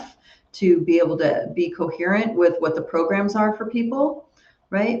enough to be able to be coherent with what the programs are for people,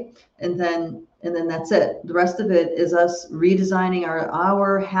 right? And then that's it. The rest of it is us redesigning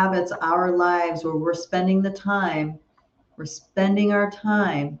our habits, our lives, where we're spending our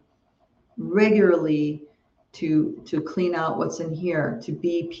time regularly to clean out what's in here, to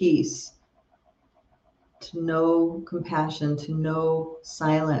be peace, to know compassion, to know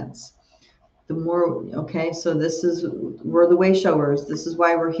silence. The more, okay, so we're the way showers. This is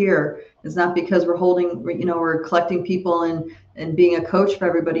why we're here. It's not because we're we're collecting people and being a coach for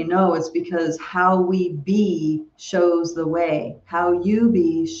everybody. No, it's because how we be shows the way. How you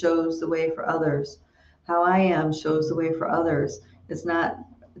be shows the way for others. How I am shows the way for others. It's not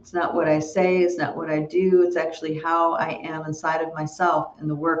what I say, it's not what I do. It's actually how I am inside of myself and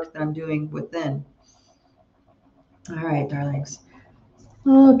the work that I'm doing within. All right, darlings.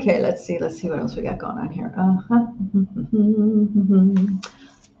 Okay, let's see what else we got going on here.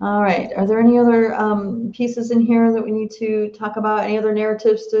 All right, are there any other pieces in here that we need to talk about? Any other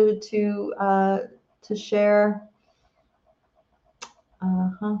narratives to share?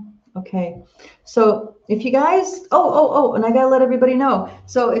 Okay, so if you guys, and I gotta let everybody know.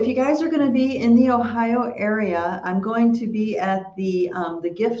 So if you guys are going to be in the Ohio area, I'm going to be at the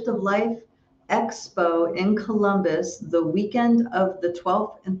Gift of Life Expo in Columbus the weekend of the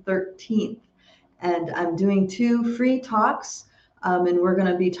 12th and 13th, and I'm doing 2 free talks, and we're going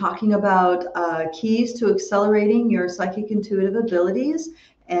to be talking about keys to accelerating your psychic intuitive abilities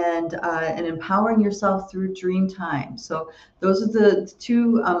and empowering yourself through dream time. So those are the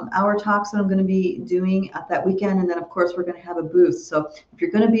 2 hour talks that I'm going to be doing at that weekend, and then of course we're going to have a booth. So if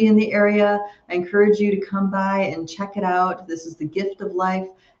you're going to be in the area, I encourage you to come by and check it out. This is the Gift of Life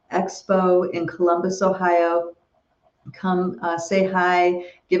Expo in Columbus, Ohio. Come say hi,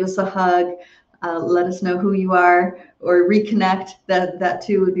 give us a hug, let us know who you are, or reconnect. That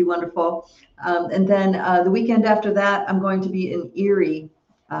too would be wonderful. And then the weekend after that, I'm going to be in Erie,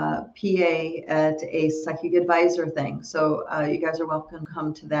 PA at a psychic advisor thing. So you guys are welcome to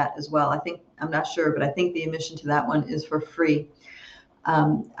come to that as well. I'm not sure, but I think the admission to that one is for free.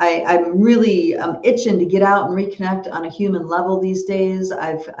 I'm really itching to get out and reconnect on a human level these days.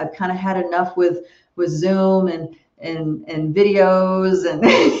 I've kind of had enough with Zoom and videos, and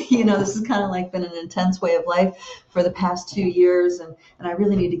this has kind of like been an intense way of life for the past 2 years, and I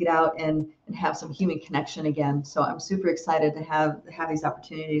really need to get out and have some human connection again. So I'm super excited to have these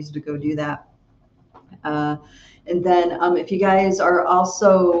opportunities to go do that. And then if you guys are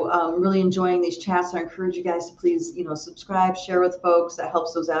also really enjoying these chats, I encourage you guys to please, subscribe, share with folks. That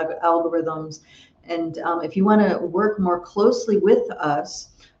helps those algorithms. And if you want to work more closely with us,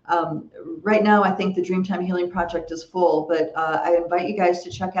 right now, I think the Dreamtime Healing Project is full, but I invite you guys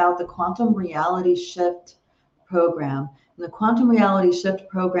to check out the Quantum Reality Shift program. And the Quantum Reality Shift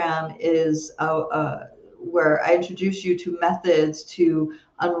program is where I introduce you to methods to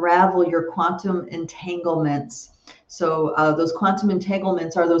unravel your quantum entanglements. So those quantum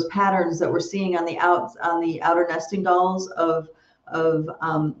entanglements are those patterns that we're seeing on the outer nesting dolls of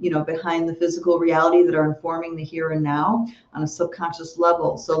behind the physical reality that are informing the here and now on a subconscious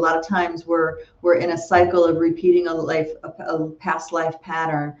level. So a lot of times we're in a cycle of repeating a past life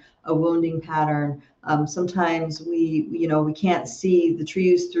pattern, a wounding pattern. Sometimes we can't see the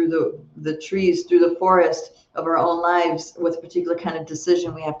trees through the forest of our own lives with a particular kind of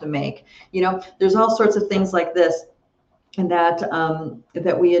decision we have to make. There's all sorts of things like this, and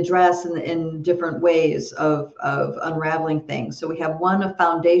that we address in different ways of unraveling things. So we have a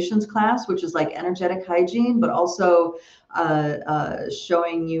foundations class, which is like energetic hygiene, but also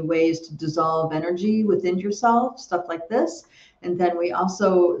showing you ways to dissolve energy within yourself, stuff like this. And then we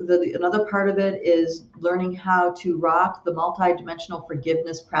also, another part of it is learning how to rock the multidimensional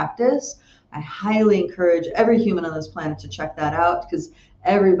forgiveness practice. I highly encourage every human on this planet to check that out, because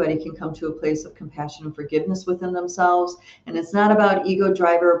Everybody can come to a place of compassion and forgiveness within themselves. And it's not about ego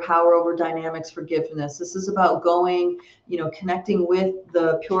driver, power over dynamics forgiveness. This is about going, connecting with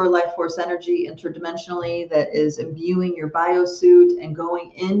the pure life force energy interdimensionally that is imbuing your biosuit and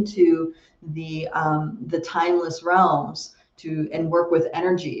going into the timeless realms and work with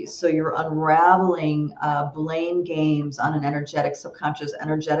energies. So you're unraveling blame games on an energetic, subconscious,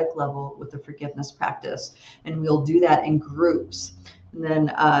 energetic level with the forgiveness practice. And we'll do that in groups. And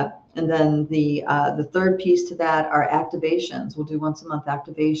then the third piece to that are activations. We'll do once a month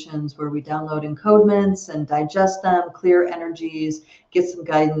activations where we download encodements and digest them, clear energies, get some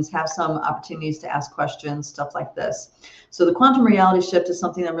guidance, have some opportunities to ask questions, stuff like this. So the quantum reality shift is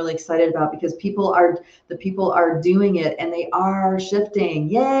something I'm really excited about because people are doing it and they are shifting.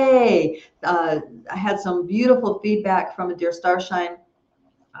 Yay! I had some beautiful feedback from a Dear Starshine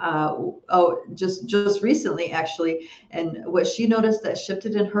just recently actually, and what she noticed that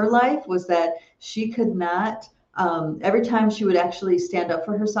shifted in her life was that she could not every time she would actually stand up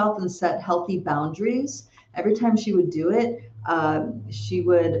for herself and set healthy boundaries, every time she would do it, she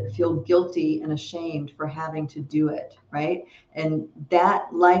would feel guilty and ashamed for having to do it, right? And that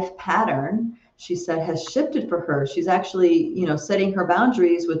life pattern, she said, has shifted for her. She's actually, setting her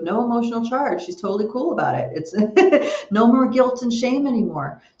boundaries with no emotional charge. She's totally cool about it. It's no more guilt and shame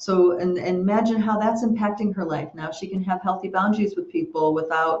anymore. So, and imagine how that's impacting her life. Now she can have healthy boundaries with people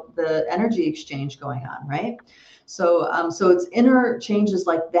without the energy exchange going on, right? So, so it's inner changes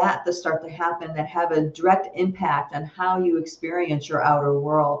like that start to happen that have a direct impact on how you experience your outer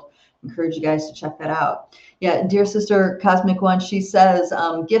world. Encourage you guys to check that out. Yeah, dear sister Cosmic One, she says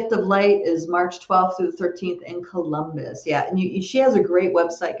Gift of Light is March 12th through the 13th in Columbus. Yeah, and she has a great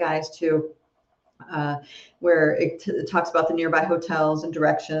website, guys, too, where it talks about the nearby hotels and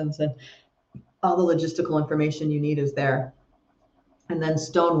directions, and all the logistical information you need is there. And then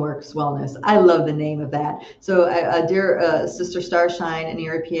Stoneworks Wellness. I love the name of that. So dear sister Starshine in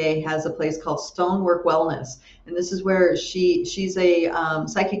Erie, PA has a place called Stonework Wellness. And this is where she's a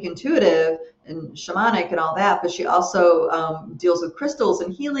psychic intuitive and shamanic and all that, but she also deals with crystals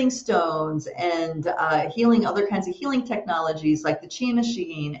and healing stones and healing, other kinds of healing technologies like the Chi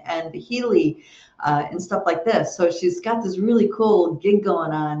Machine and the Healy and stuff like this. So she's got this really cool gig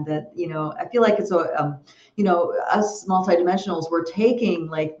going on that, I feel like it's us multidimensionals, we're taking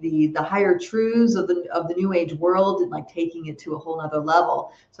like the higher truths of the new age world and like taking it to a whole nother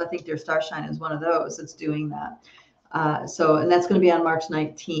level. So I think Dear Starshine is one of those that's doing that. And that's going to be on March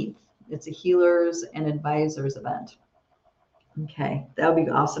 19th. It's a healers and advisors event. Okay, that would be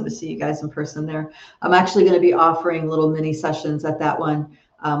awesome to see you guys in person there. I'm actually going to be offering little mini sessions at that one.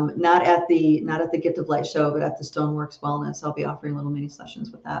 Not at the Gift of Light show, but at the Stoneworks Wellness. I'll be offering little mini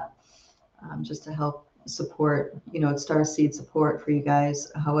sessions with that, just to help support, it's Starseed support for you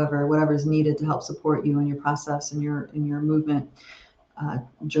guys. However, whatever is needed to help support you in your process and your movement,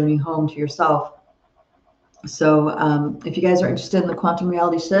 journey home to yourself. So if you guys are interested in the Quantum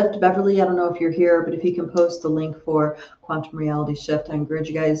Reality Shift, Beverly, I don't know if you're here, but if you can post the link for Quantum Reality Shift, I encourage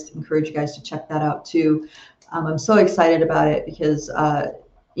you guys to check that out too. I'm so excited about it because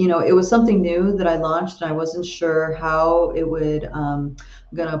it was something new that I launched and I wasn't sure how it would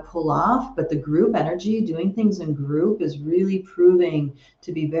gonna pull off, but the group energy, doing things in group, is really proving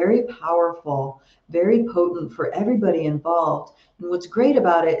to be very powerful, very potent for everybody involved. And what's great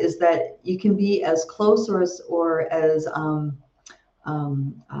about it is that you can be as close or as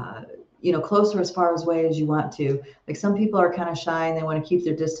close or as far away as you want to. Like some people are kind of shy and they want to keep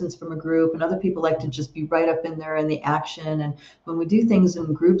their distance from a group, and other people like to just be right up in there in the action. And when we do things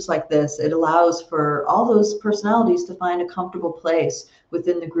in groups like this, it allows for all those personalities to find a comfortable place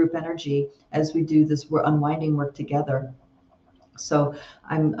within the group energy as we do this unwinding work together. So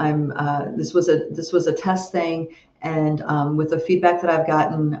this was a test thing. And with the feedback that I've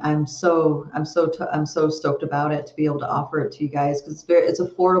gotten, I'm so stoked about it to be able to offer it to you guys because it's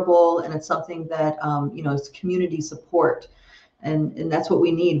affordable and it's something that it's community support, and that's what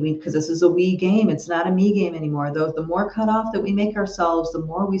we need. Because this is a we game, it's not a me game anymore. Though the more cut off that we make ourselves, the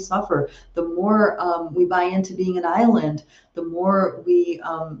more we suffer. The more we buy into being an island, the more we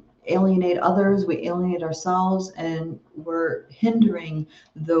alienate others, we alienate ourselves, and we're hindering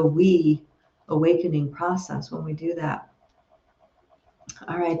the we awakening process when we do that.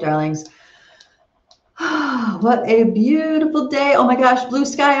 All right, darlings. What a beautiful day. Oh my gosh, blue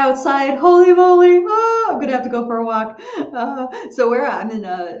sky outside. Holy moly. I'm going to have to go for a walk. So I'm in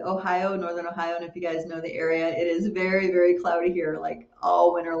Ohio, Northern Ohio. And if you guys know the area, it is very, very cloudy here, like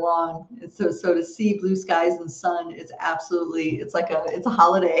all winter long. And so to see blue skies and sun, it's absolutely, it's a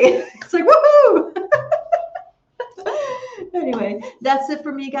holiday. It's like, woohoo! Anyway, that's it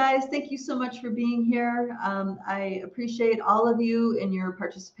for me, guys. Thank you so much for being here. I appreciate all of you and your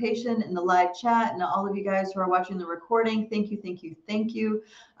participation in the live chat, and all of you guys who are watching the recording. Thank you, thank you, thank you.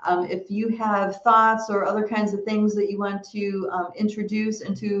 If you have thoughts or other kinds of things that you want to introduce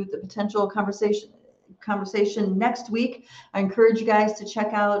into the potential conversation next week, I encourage you guys to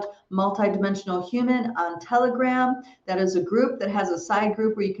check out Multidimensional Human on Telegram. That is a group that has a side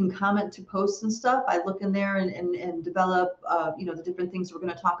group where you can comment to posts and stuff. I look in there and develop the different things we're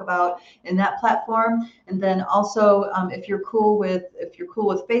going to talk about in that platform. And then also if you're cool with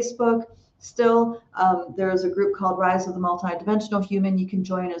Facebook, still, there's a group called Rise of the Multidimensional Human. You can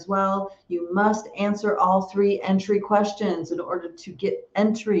join as well. You must answer all 3 entry questions in order to get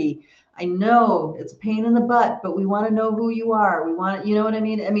entry. I know it's a pain in the butt, but we want to know who you are. We want, you know what I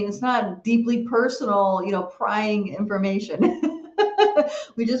mean? I mean, it's not deeply personal, prying information.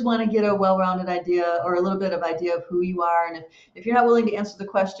 We just want to get a well-rounded idea or a little bit of idea of who you are. And if you're not willing to answer the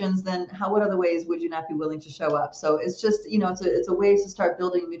questions, then what other ways would you not be willing to show up? So it's just, it's a ways to start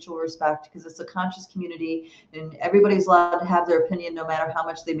building mutual respect, because it's a conscious community and everybody's allowed to have their opinion no matter how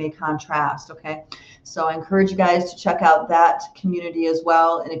much they may contrast. Okay. So I encourage you guys to check out that community as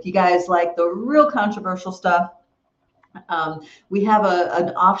well. And if you guys like the real controversial stuff, we have an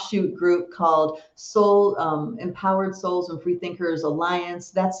offshoot group called Empowered Souls and Freethinkers Alliance.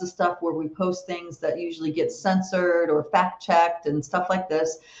 That's the stuff where we post things that usually get censored or fact checked and stuff like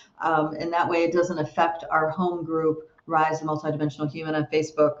this. And that way it doesn't affect our home group, Rise of Multidimensional Human, on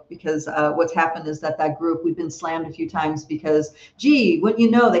Facebook, because what's happened is that group, we've been slammed a few times because, wouldn't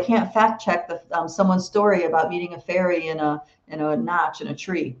you know, they can't fact check someone's story about meeting a fairy in a notch in a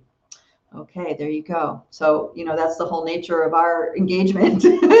tree. Okay, there you go. So, that's the whole nature of our engagement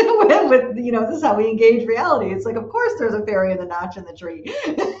with, this is how we engage reality. It's like, of course, there's a fairy in the notch in the tree.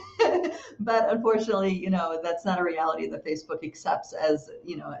 But unfortunately, that's not a reality that Facebook accepts as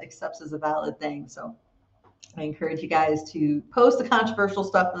a valid thing. So I encourage you guys to post the controversial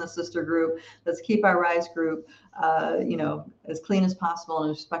stuff in the sister group. Let's keep our Rise group, as clean as possible and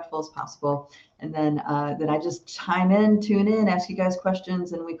respectful as possible. And then I just tune in, ask you guys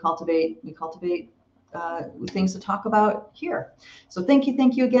questions, and we cultivate things to talk about here. So thank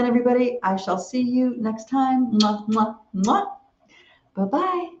you again, everybody. I shall see you next time. Mwah, mwah, mwah.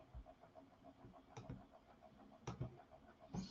 Bye-bye.